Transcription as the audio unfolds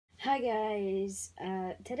Hi guys,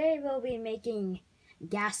 today we'll be making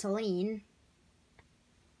gasoline.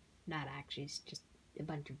 Not actually, it's just a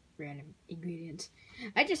bunch of random ingredients.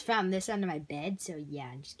 I just found this under my bed, so yeah,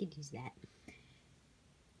 I'm just gonna use that.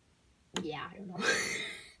 Yeah, I don't know.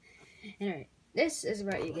 Anyway, this is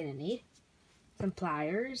what you're gonna need. Some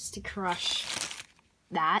pliers to crush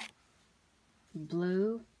that.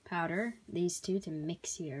 Blue powder, these two to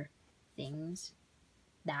mix your things.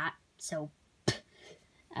 That, soap.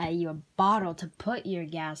 Your bottle to put your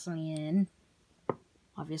gasoline in.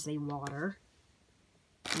 Obviously water.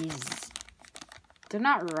 They're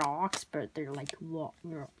not rocks, but they're like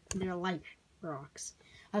rocks.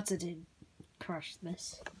 That's it to crush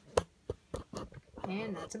this.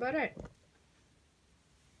 And that's about it.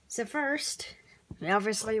 So first, we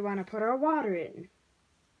obviously want to put our water in.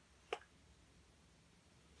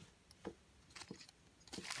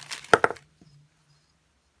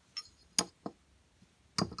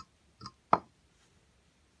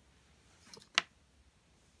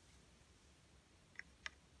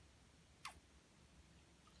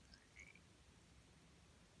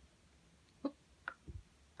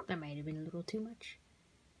 That might have been a little too much.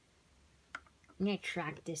 I'm gonna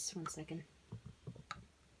track this 1 second.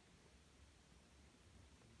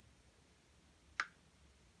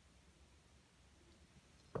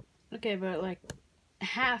 Okay, but like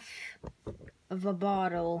half of a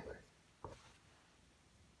bottle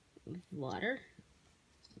of water.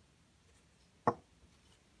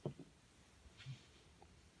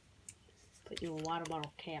 Put your water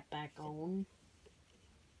bottle cap back on.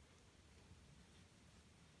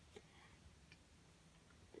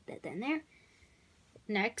 Put that in there.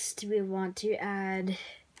 Next, we want to add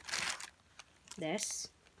this.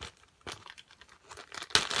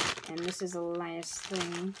 And this is the last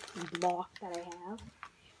thing, block that I have.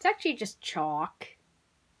 It's actually just chalk.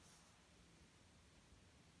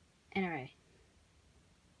 Anyway.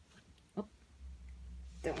 Oh,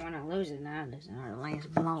 don't want to lose it now. This is our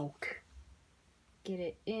last block. Get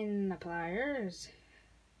it in the pliers.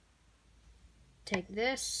 Take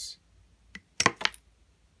this.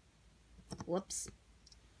 Whoops.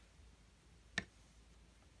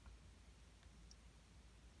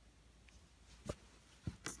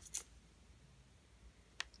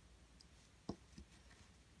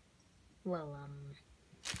 Well,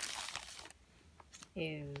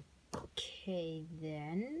 okay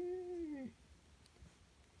then.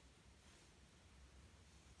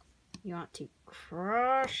 You want to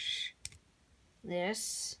crush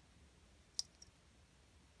this,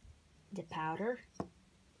 the powder.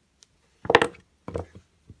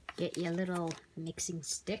 Get your little mixing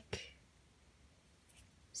stick.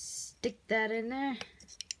 Stick that in there.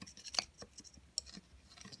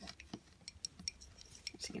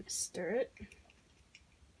 Just gonna stir it.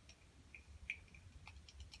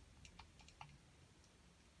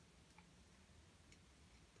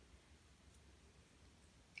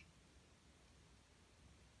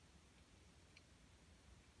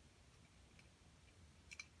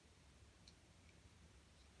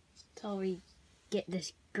 Until we get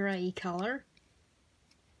this gray color.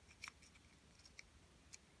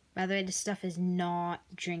 By the way, this stuff is not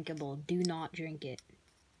drinkable. Do not drink it.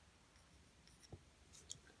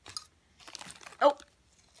 Oh!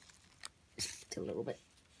 Just a little bit.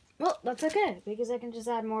 Well, that's okay, because I can just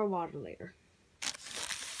add more water later.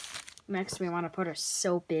 Next, we want to put our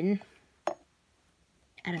soap in.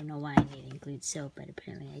 I don't know why I need to include soap, but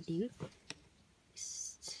apparently I do.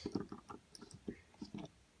 Just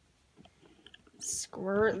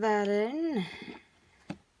squirt that in.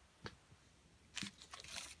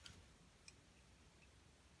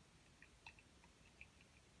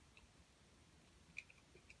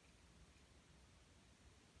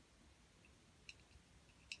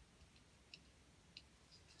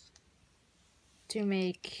 To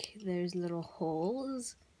make those little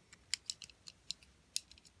holes.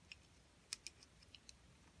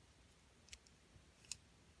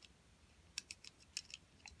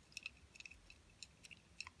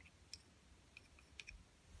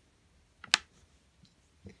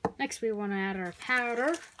 Next, we want to add our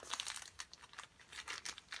powder.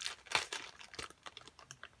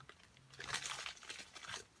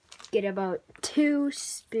 Get about 2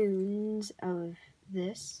 spoons of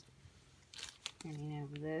this. And you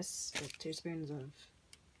have this, with 2 spoons of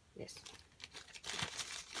this.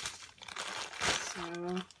 So,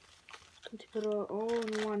 to put it all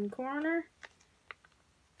in one corner.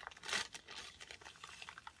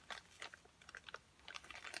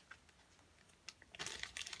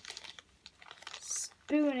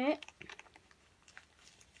 Spoon it.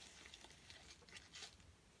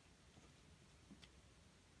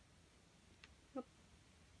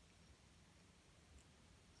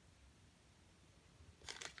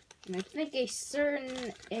 I think a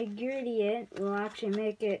certain ingredient will actually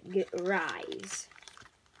make it rise.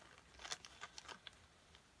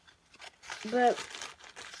 But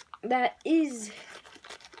that is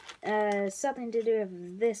something to do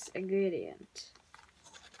with this ingredient.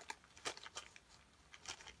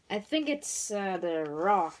 I think it's the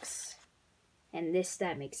rocks and this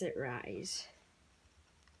that makes it rise.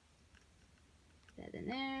 That in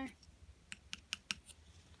there.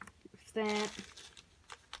 With that.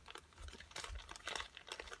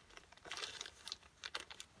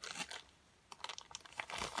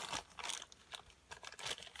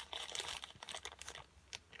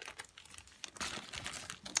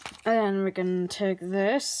 And then we can take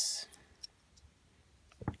this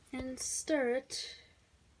and stir it.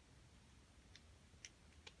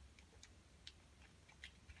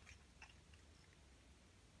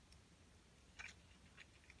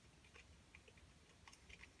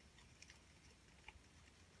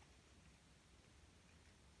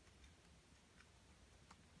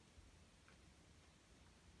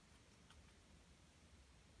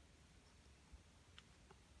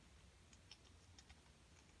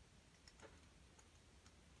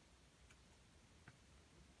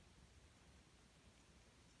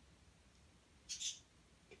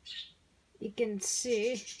 You can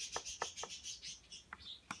see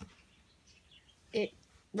it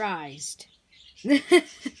rised. So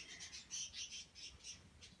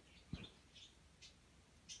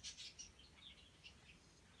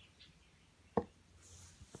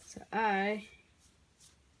I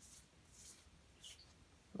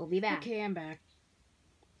will be back. Okay, I'm back.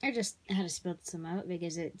 I just had to spill some out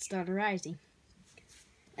because it started rising.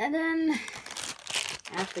 And then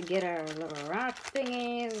I have to get our little rock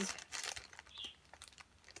thingies.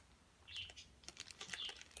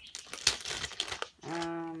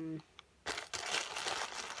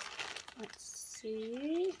 Let's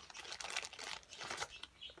see.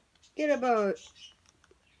 Get about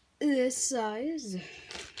this size.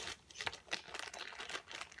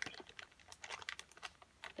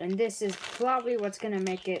 And this is probably what's gonna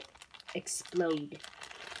make it explode.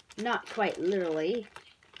 Not quite literally.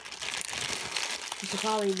 It should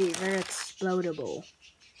probably be very explodable.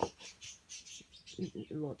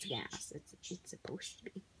 Well, it's gas. It's supposed to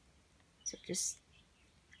be. So just.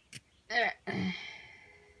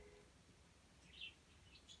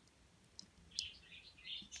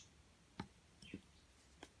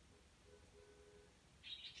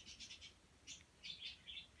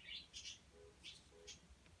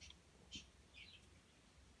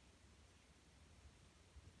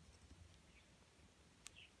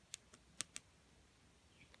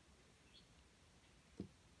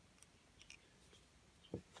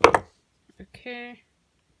 Okay,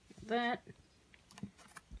 that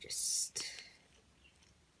just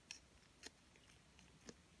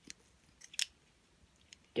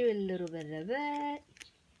do a little bit of that.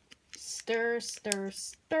 Stir, stir,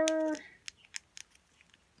 stir.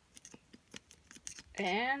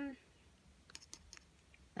 And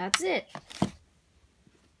that's it.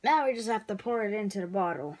 Now we just have to pour it into the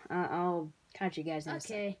bottle. I'll catch you guys in a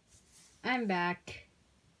second. Okay, I'm back.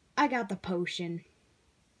 I got the potion.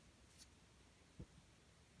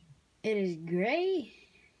 It is gray,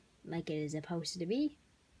 like it is supposed to be.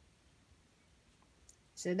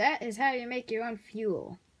 So that is how you make your own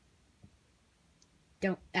fuel.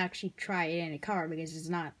 Don't actually try it in a car because it's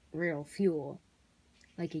not real fuel.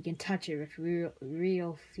 Like you can touch it with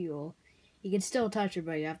real fuel. You can still touch it,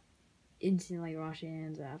 but you have to instantly wash your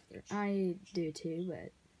hands after. I do too,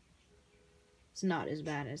 but it's not as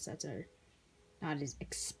bad as not as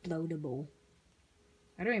explodable.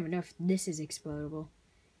 I don't even know if this is explodable.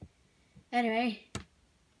 Anyway,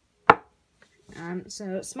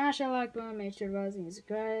 so smash that like button, make sure to buzz and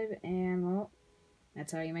subscribe, and well,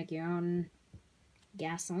 that's how you make your own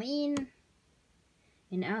gasoline.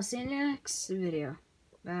 And I'll see you in the next video.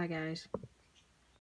 Bye, guys.